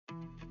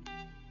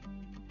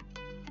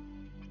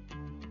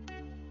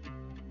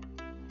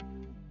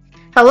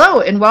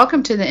Hello, and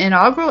welcome to the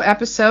inaugural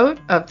episode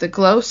of the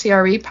Glow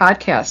CRE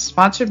podcast,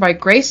 sponsored by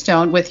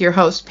Greystone with your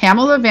host,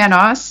 Pamela Van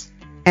Oss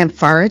and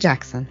Farah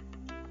Jackson.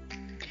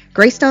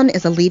 Greystone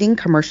is a leading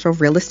commercial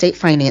real estate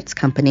finance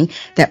company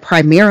that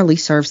primarily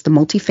serves the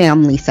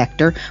multifamily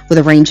sector with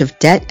a range of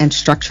debt and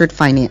structured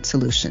finance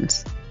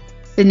solutions.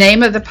 The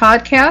name of the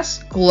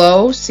podcast,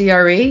 Glow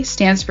CRE,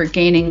 stands for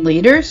Gaining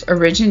Leaders,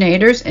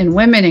 Originators, and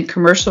Women in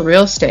Commercial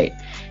Real Estate.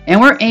 And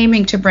we're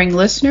aiming to bring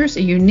listeners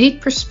a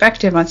unique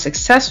perspective on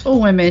successful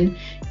women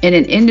in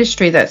an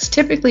industry that's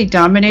typically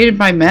dominated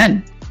by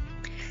men.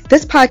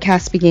 This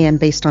podcast began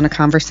based on a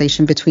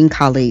conversation between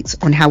colleagues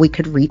on how we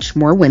could reach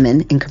more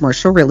women in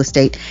commercial real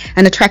estate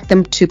and attract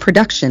them to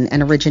production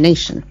and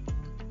origination.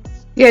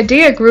 The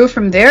idea grew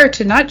from there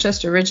to not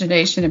just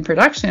origination and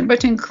production,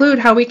 but to include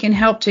how we can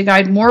help to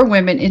guide more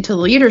women into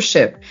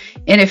leadership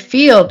in a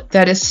field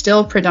that is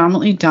still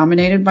predominantly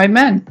dominated by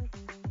men.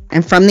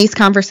 And from these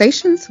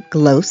conversations,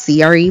 Glow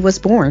CRE was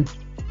born.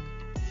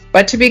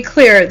 But to be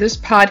clear, this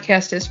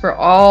podcast is for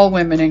all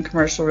women in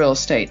commercial real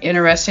estate,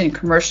 interested in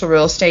commercial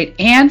real estate,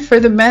 and for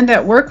the men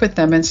that work with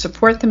them and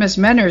support them as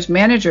mentors,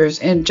 managers,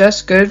 and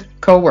just good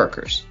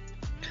co-workers.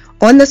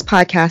 On this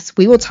podcast,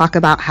 we will talk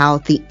about how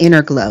the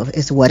inner glow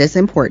is what is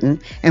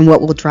important and what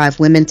will drive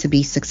women to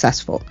be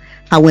successful,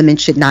 how women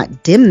should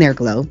not dim their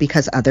glow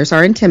because others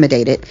are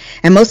intimidated,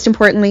 and most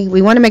importantly,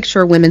 we want to make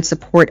sure women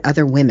support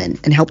other women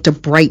and help to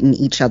brighten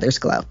each other's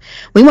glow.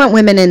 We want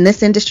women in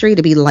this industry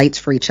to be lights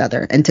for each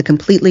other and to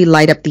completely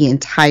light up the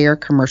entire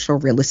commercial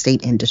real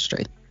estate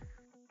industry.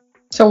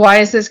 So why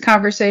is this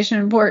conversation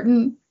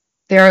important?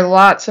 There are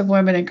lots of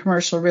women in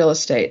commercial real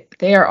estate.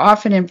 They are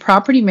often in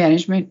property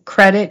management,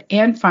 credit,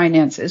 and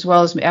finance, as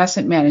well as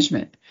asset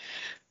management.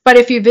 But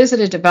if you visit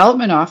a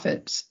development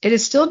office, it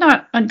is still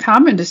not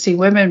uncommon to see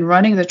women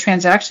running the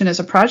transaction as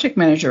a project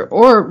manager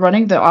or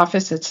running the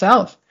office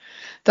itself.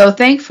 Though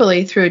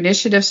thankfully, through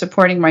initiatives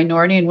supporting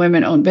minority and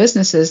women-owned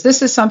businesses,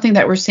 this is something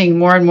that we're seeing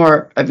more and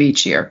more of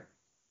each year.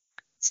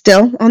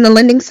 Still, on the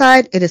lending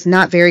side, it is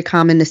not very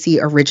common to see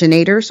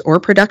originators or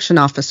production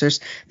officers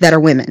that are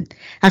women.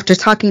 After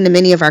talking to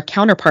many of our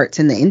counterparts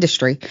in the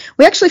industry,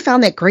 we actually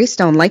found that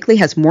Greystone likely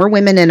has more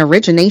women in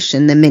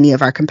origination than many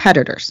of our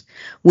competitors.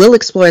 We'll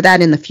explore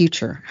that in the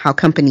future, how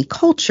company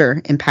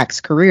culture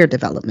impacts career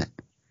development.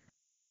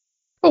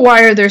 But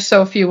why are there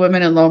so few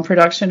women in loan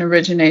production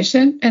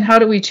origination, and how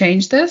do we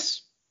change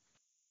this?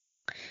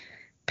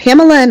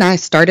 Pamela and I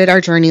started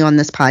our journey on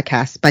this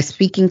podcast by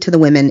speaking to the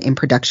women in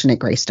production at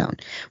Greystone,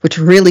 which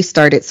really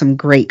started some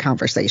great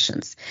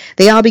conversations.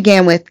 They all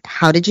began with,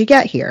 how did you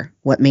get here?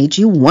 What made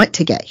you want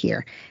to get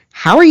here?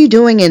 How are you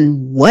doing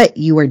in what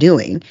you are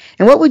doing?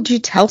 And what would you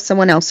tell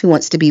someone else who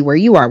wants to be where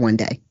you are one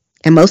day?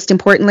 And most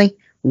importantly,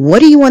 what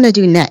do you want to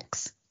do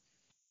next?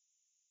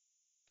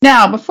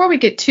 Now, before we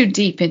get too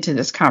deep into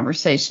this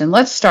conversation,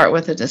 let's start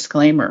with a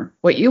disclaimer.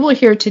 What you will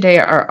hear today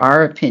are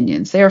our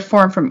opinions. They are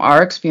formed from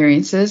our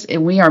experiences,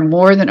 and we are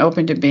more than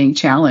open to being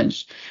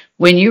challenged.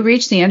 When you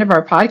reach the end of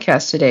our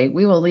podcast today,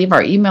 we will leave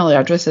our email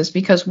addresses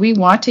because we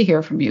want to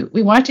hear from you.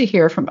 We want to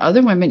hear from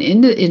other women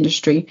in the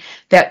industry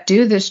that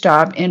do this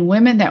job and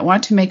women that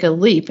want to make a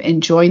leap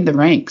and join the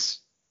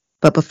ranks.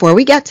 But before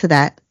we get to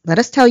that, let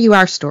us tell you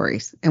our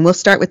stories, and we'll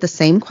start with the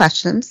same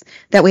questions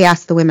that we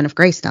asked the women of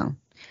Greystone.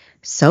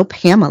 So,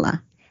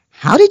 Pamela,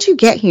 how did you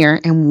get here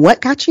and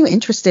what got you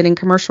interested in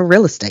commercial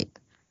real estate?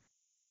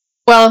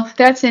 Well,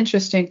 that's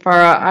interesting,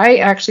 Farah. I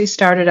actually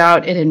started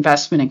out in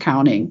investment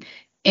accounting.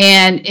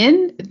 And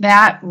in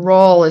that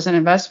role as an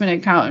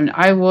investment accountant,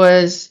 I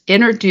was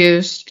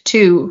introduced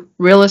to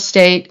real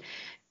estate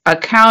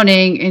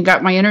accounting and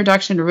got my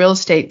introduction to real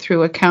estate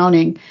through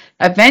accounting.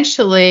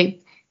 Eventually,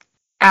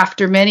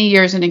 after many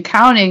years in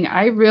accounting,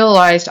 I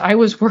realized I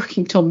was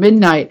working till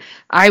midnight.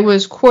 I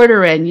was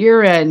quarter end,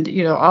 year end,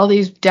 all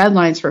these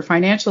deadlines for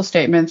financial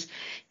statements.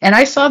 And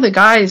I saw the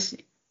guys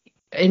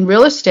in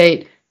real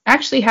estate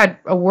actually had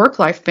a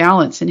work-life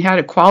balance and had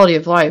a quality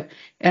of life.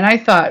 And I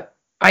thought,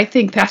 I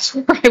think that's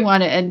where I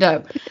want to end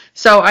up.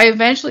 So I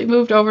eventually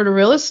moved over to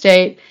real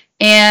estate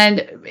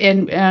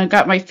and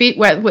got my feet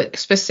wet with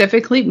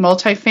specifically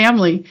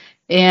multifamily.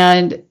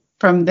 And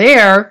from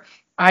there,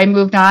 I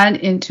moved on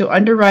into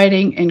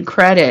underwriting and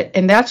credit,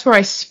 and that's where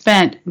I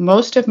spent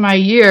most of my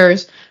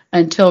years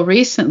until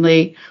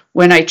recently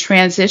when I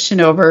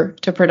transitioned over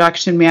to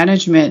production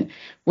management,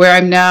 where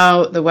I'm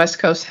now the West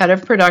Coast head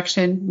of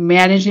production,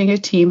 managing a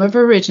team of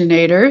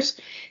originators,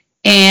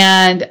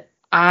 and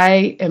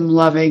I am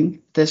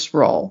loving this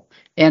role.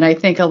 And I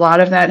think a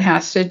lot of that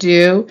has to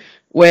do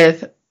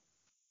with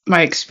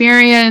my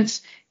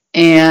experience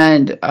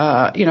and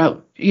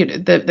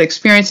the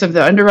experience of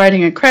the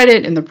underwriting and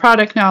credit and the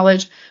product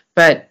knowledge,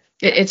 but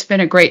it's been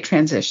a great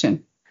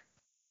transition.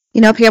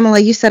 Pamela,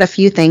 you said a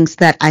few things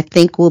that I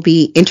think will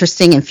be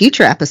interesting in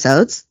future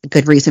episodes. A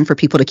good reason for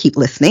people to keep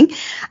listening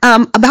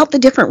about the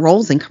different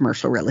roles in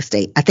commercial real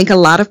estate. I think a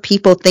lot of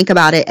people think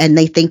about it and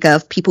they think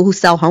of people who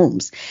sell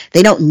homes.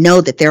 They don't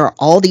know that there are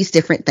all these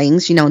different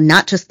things,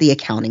 not just the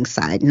accounting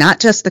side, not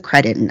just the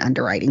credit and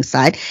underwriting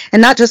side,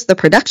 and not just the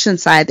production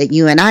side that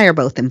you and I are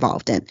both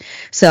involved in.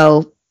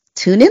 So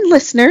tune in,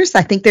 listeners.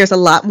 I think there's a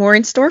lot more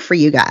in store for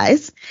you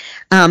guys.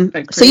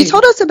 So you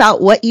told us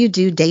about what you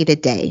do day to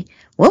day.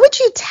 What would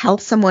you tell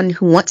someone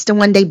who wants to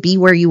one day be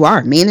where you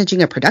are,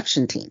 managing a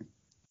production team?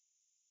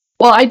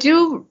 Well, I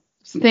do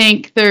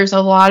think there's a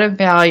lot of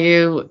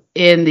value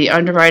in the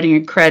underwriting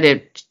and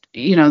credit,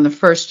 in the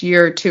first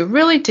year or two,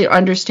 really to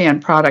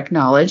understand product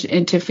knowledge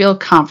and to feel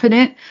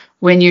confident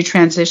when you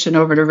transition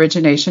over to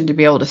origination to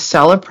be able to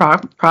sell a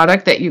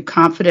product that you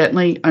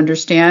confidently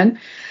understand.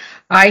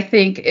 I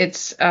think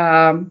it's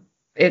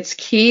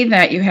key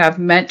that you have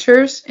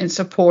mentors and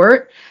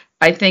support.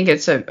 I think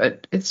it's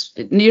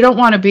you don't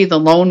want to be the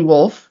lone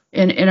wolf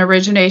in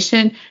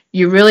origination.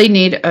 You really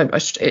need a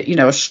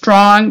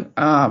strong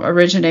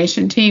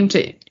origination team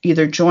to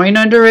either join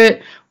under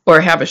it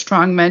or have a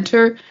strong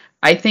mentor.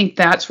 I think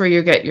that's where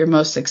you get your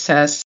most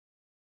success.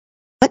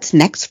 What's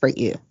next for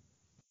you?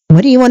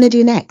 What do you want to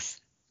do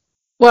next?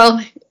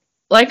 Well,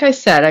 like I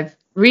said, I've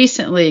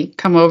recently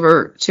come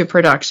over to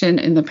production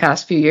in the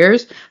past few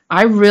years.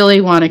 I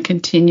really want to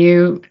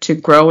continue to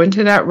grow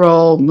into that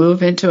role,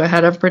 move into a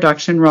head of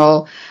production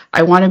role.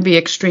 I want to be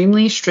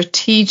extremely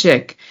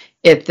strategic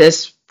at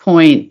this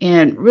point,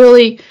 and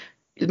really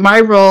my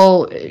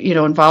role,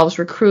 involves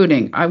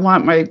recruiting. I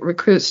want my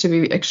recruits to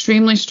be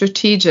extremely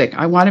strategic.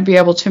 I want to be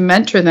able to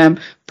mentor them,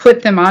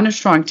 put them on a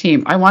strong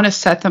team. I want to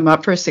set them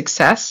up for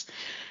success.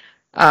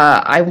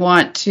 I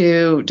want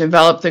to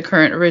develop the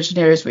current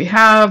originators we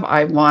have.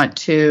 I want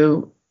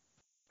to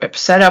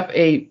set up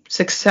a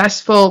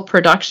successful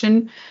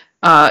production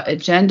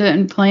agenda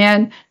and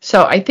plan.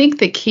 So I think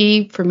the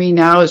key for me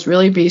now is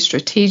really be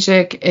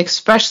strategic,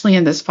 especially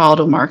in this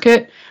volatile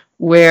market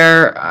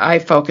where I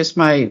focus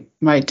my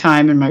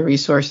time and my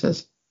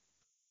resources.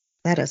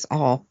 That is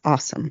all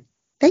awesome.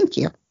 Thank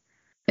you.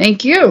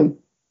 Thank you.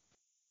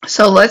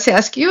 So let's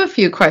ask you a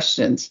few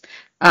questions.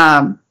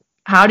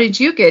 How did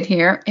you get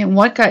here, and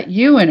what got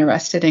you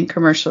interested in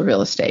commercial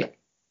real estate?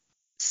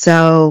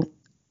 So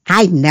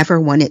I never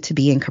wanted to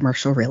be in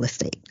commercial real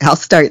estate. I'll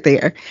start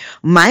there.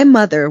 My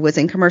mother was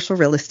in commercial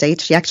real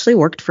estate. She actually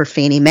worked for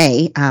Fannie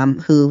Mae,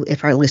 who,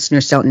 if our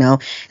listeners don't know,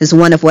 is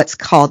one of what's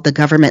called the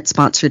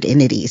government-sponsored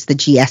entities, the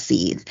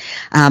GSEs.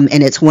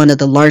 And it's one of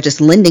the largest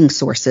lending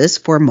sources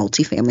for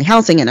multifamily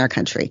housing in our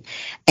country.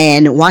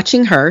 And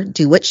watching her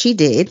do what she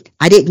did,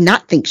 I did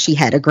not think she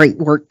had a great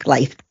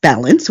work-life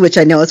balance, which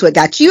I know is what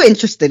got you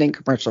interested in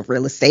commercial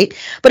real estate.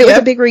 But it was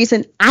a big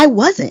reason I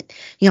wasn't.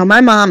 My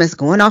mom is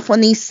going off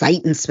on these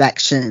site inspections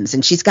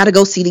and she's got to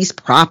go see these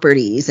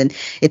properties, and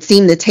it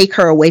seemed to take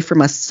her away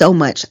from us so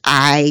much.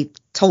 I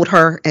told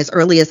her as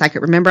early as I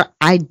could remember,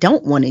 I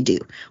don't want to do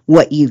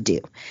what you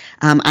do.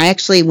 I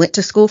actually went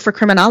to school for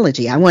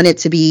criminology. I wanted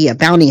to be a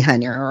bounty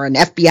hunter or an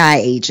FBI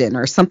agent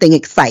or something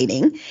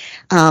exciting.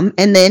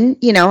 And then,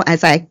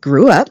 as I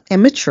grew up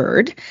and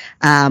matured,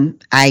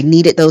 I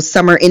needed those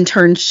summer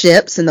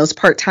internships and those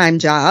part-time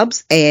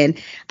jobs.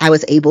 And I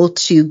was able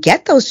to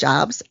get those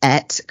jobs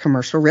at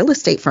commercial real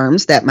estate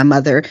firms that my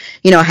mother,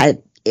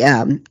 had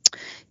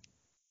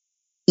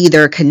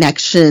either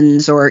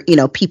connections or,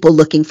 people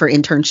looking for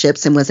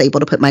internships, and was able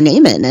to put my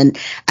name in. And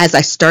as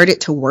I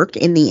started to work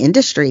in the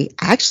industry,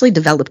 I actually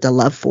developed a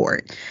love for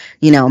it.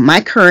 My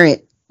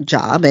current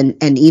job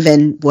and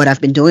even what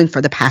I've been doing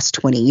for the past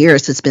 20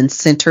 years has been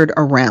centered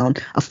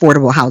around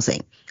affordable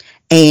housing,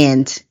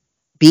 and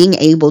being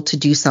able to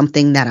do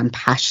something that I'm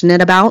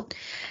passionate about,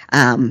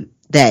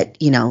 that,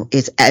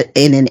 is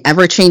in an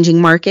ever-changing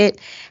market,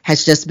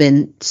 has just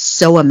been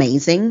so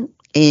amazing.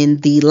 In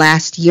the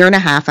last year and a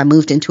half, I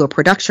moved into a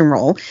production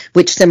role,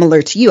 which,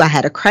 similar to you, I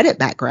had a credit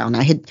background.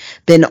 I had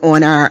been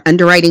on our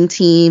underwriting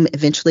team,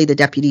 eventually the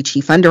deputy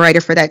chief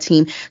underwriter for that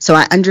team. So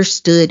I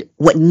understood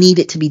what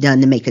needed to be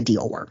done to make a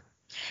deal work.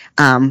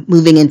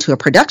 Moving into a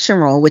production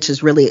role, which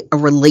is really a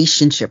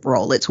relationship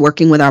role. It's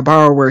working with our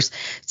borrowers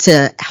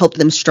to help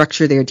them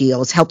structure their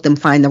deals, help them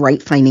find the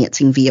right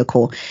financing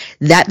vehicle.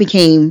 That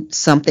became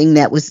something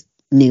that was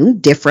new,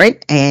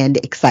 different, and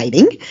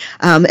exciting,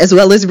 as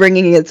well as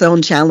bringing its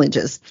own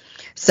challenges.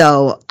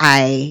 So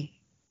I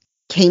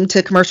came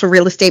to commercial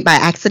real estate by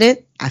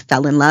accident. I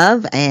fell in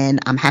love, and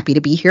I'm happy to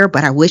be here,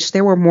 but I wish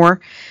there were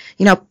more,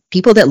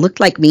 people that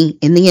looked like me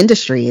in the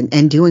industry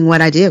and doing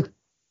what I do.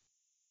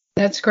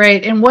 That's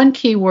great. And one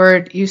key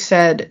word you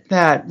said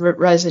that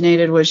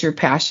resonated was you're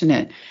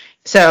passionate.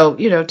 So,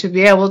 to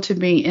be able to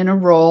be in a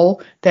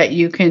role that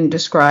you can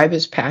describe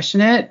as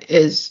passionate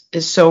is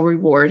so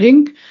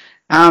rewarding.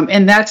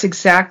 And that's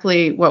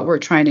exactly what we're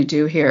trying to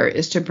do here,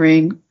 is to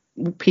bring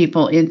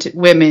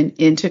women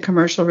into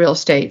commercial real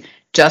estate,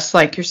 just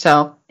like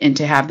yourself, and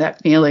to have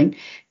that feeling.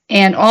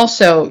 And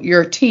also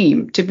your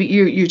team,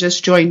 you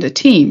just joined a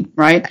team,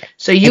 right?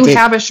 So you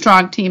have a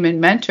strong team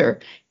and mentor.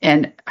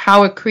 And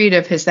how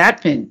accretive has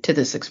that been to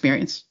this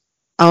experience?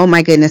 Oh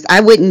my goodness. I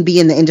wouldn't be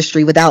in the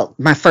industry without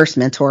my first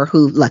mentor,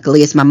 who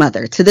luckily is my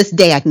mother. To this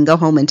day, I can go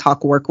home and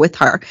talk work with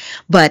her.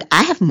 But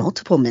I have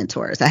multiple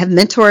mentors. I have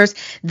mentors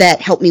that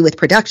help me with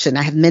production.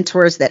 I have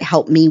mentors that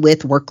help me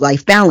with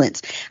work-life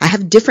balance. I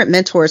have different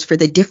mentors for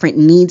the different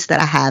needs that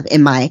I have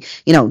in my,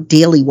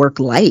 daily work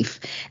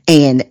life.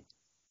 And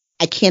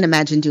I can't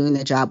imagine doing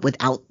the job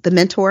without the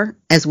mentor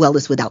as well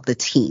as without the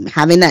team.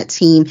 Having that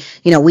team,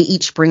 we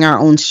each bring our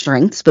own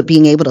strengths, but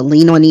being able to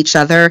lean on each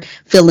other,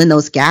 fill in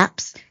those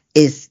gaps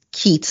is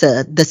key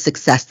to the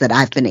success that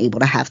I've been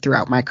able to have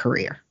throughout my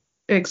career.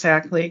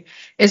 Exactly.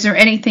 Is there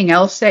anything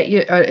else that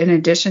you, in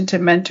addition to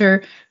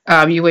mentor,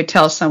 you would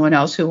tell someone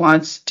else who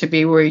wants to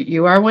be where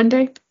you are one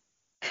day?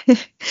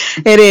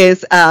 It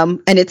is. And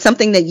it's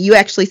something that you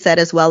actually said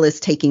as well, as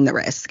taking the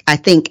risk. I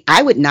think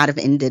I would not have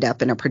ended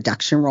up in a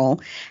production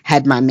role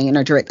had my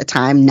manager at the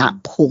time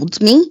not pulled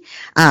me.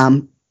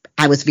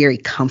 I was very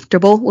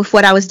comfortable with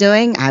what I was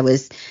doing. I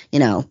was,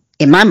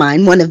 in my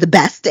mind, one of the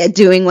best at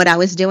doing what I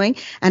was doing.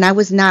 And I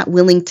was not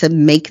willing to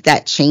make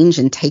that change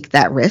and take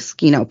that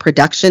risk.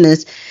 Production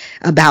is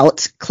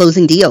about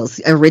closing deals,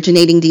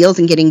 originating deals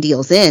and getting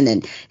deals in.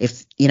 And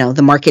if,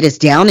 the market is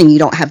down and you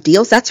don't have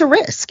deals, that's a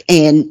risk.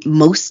 And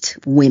most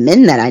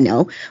women that I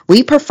know,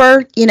 we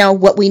prefer,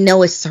 what we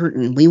know is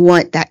certain. We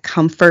want that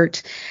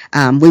comfort.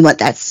 We want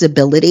that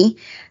stability.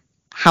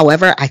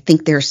 However, I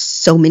think there's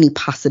so many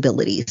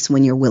possibilities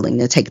when you're willing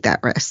to take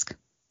that risk.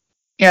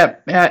 Yeah,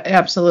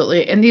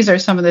 absolutely. And these are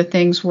some of the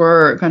things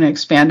we're going to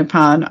expand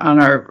upon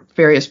on our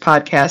various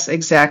podcasts,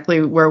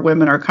 exactly where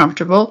women are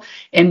comfortable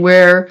and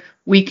where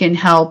we can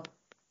help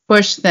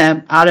push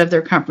them out of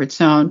their comfort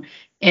zone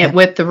and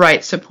with the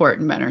right support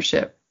and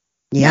mentorship.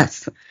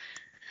 Yes.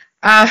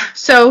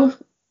 So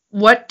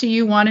what do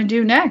you want to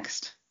do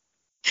next?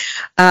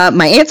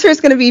 My answer is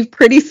going to be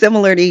pretty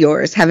similar to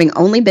yours. Having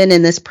only been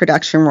in this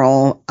production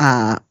role,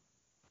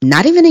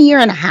 not even a year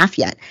and a half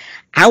yet,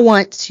 I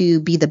want to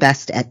be the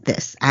best at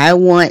this. I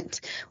want,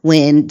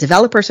 when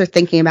developers are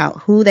thinking about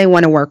who they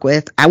want to work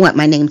with, I want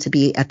my name to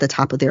be at the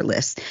top of their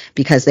list,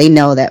 because they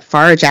know that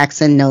Farrah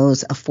Jackson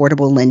knows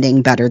affordable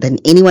lending better than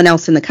anyone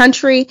else in the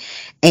country.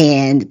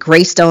 And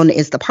Greystone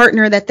is the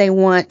partner that they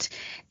want.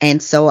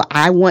 And so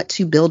I want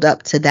to build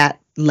up to that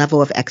level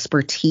of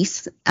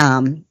expertise,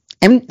 and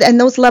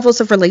those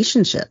levels of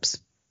relationships.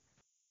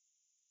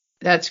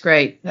 That's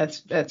great.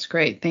 That's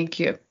great. Thank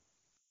you.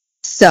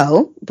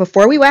 So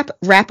before we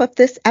wrap up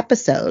this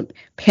episode,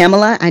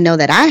 Pamela, I know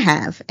that I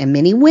have, and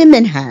many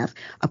women have,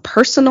 a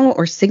personal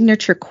or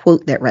signature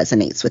quote that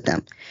resonates with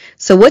them.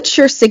 So what's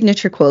your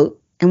signature quote,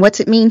 and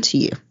what's it mean to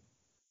you?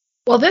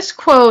 Well, this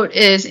quote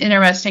is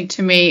interesting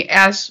to me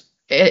as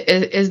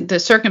is the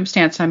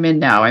circumstance I'm in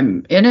now.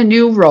 I'm in a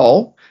new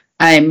role.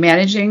 I'm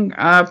managing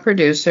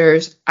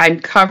producers. I'm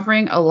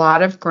covering a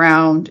lot of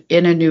ground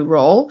in a new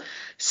role.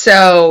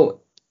 So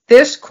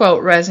this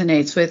quote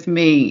resonates with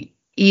me.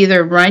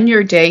 Either run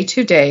your day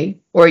to day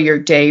or your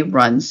day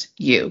runs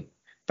you,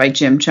 by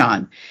Jim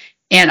John.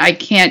 And I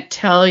can't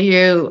tell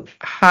you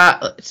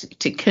how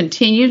to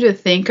continue to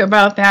think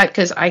about that,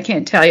 because I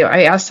can't tell you.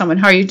 I asked someone,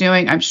 how are you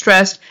doing? I'm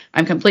stressed.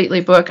 I'm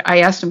completely booked. I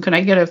asked them, can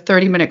I get a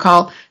 30-minute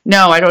call?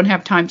 No, I don't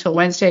have time till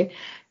Wednesday,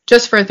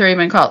 just for a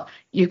 30-minute call.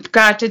 You've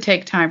got to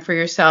take time for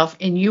yourself,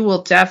 and you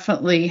will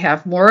definitely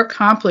have more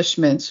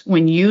accomplishments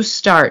when you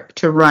start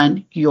to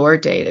run your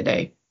day to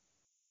day.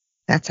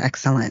 That's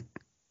excellent.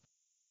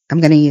 I'm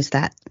going to use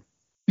that.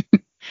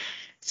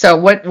 So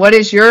what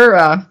is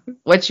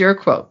what's your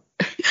quote?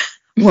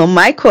 Well,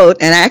 my quote,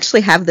 and I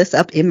actually have this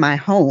up in my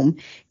home,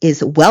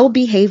 is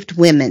 "Well-behaved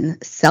women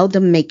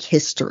seldom make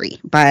history"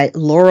 by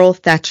Laurel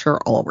Thatcher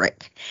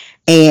Ulrich.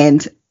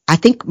 And I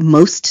think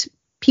most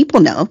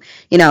people know,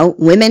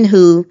 women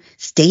who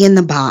stay in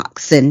the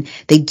box and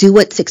they do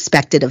what's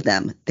expected of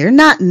them. They're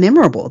not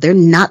memorable. They're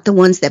not the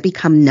ones that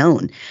become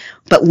known.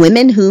 But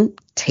women who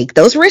take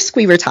those risks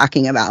we were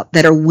talking about,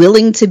 that are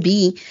willing to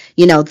be,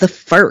 the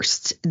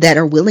first, that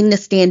are willing to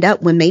stand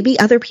up when maybe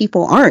other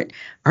people aren't,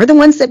 are the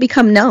ones that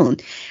become known.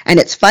 And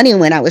it's funny,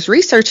 when I was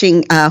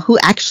researching who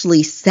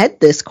actually said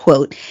this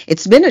quote,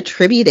 it's been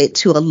attributed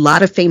to a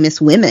lot of famous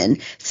women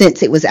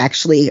since it was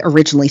actually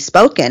originally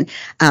spoken.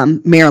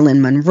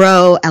 Marilyn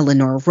Monroe,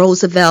 Eleanor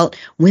Roosevelt,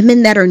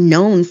 women that are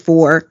known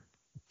for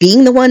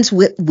being the ones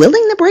willing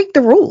to break the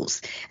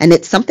rules. And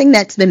it's something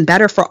that's been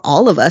better for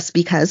all of us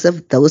because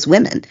of those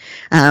women.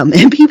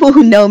 And people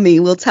who know me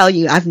will tell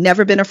you, I've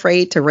never been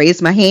afraid to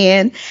raise my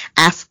hand,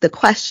 ask the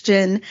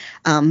question,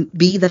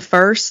 be the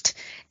first.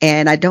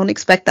 And I don't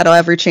expect that'll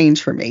ever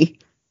change for me.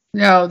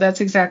 No,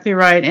 that's exactly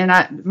right.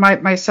 And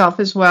myself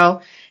as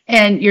well.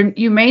 And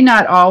you may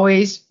not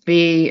always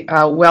be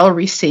well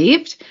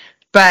received,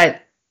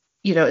 but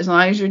as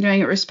long as you're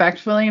doing it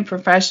respectfully and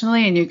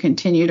professionally and you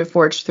continue to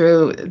forge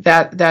through,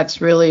 that's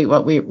really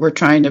what we're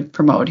trying to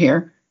promote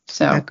here.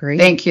 So Agreed.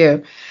 Thank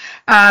you.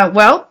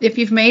 Well, if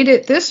you've made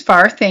it this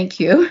far,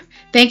 thank you.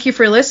 Thank you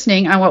for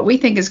listening on what we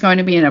think is going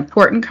to be an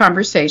important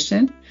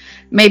conversation.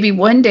 Maybe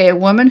one day a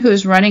woman who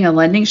is running a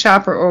lending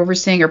shop or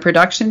overseeing a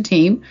production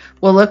team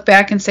will look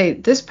back and say,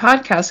 this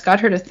podcast got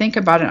her to think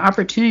about an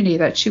opportunity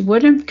that she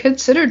wouldn't have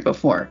considered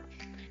before.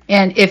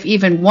 And if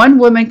even one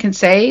woman can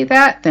say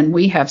that, then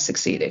we have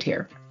succeeded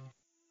here.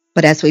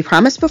 But as we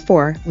promised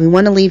before, we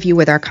want to leave you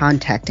with our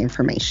contact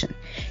information.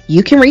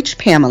 You can reach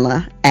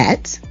Pamela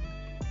at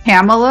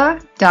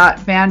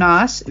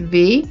Pamela.vanos,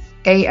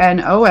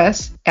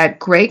 VANOS, at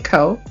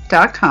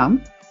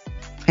grayco.com.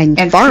 And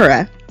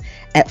Farah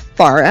at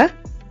Farah,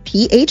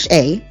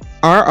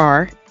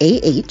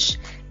 PHARRAH,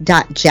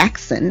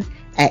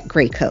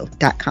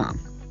 .Jackson@grayco.com.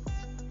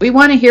 We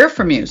want to hear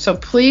from you, so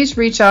please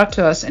reach out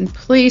to us and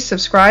please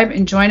subscribe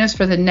and join us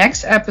for the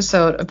next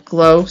episode of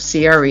Glow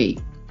CRE.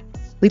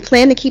 We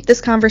plan to keep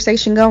this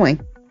conversation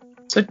going.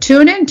 So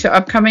tune in to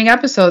upcoming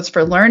episodes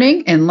for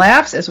learning and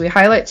laughs as we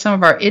highlight some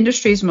of our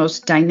industry's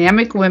most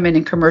dynamic women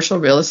in commercial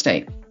real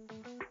estate.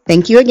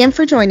 Thank you again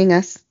for joining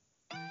us.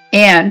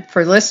 And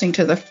for listening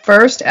to the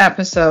first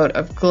episode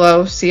of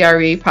Glow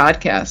CRE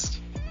podcast.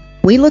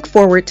 We look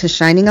forward to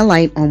shining a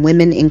light on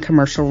women in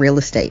commercial real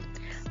estate.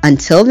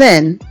 Until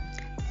then,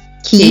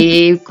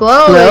 keep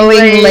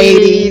glowing,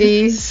 ladies.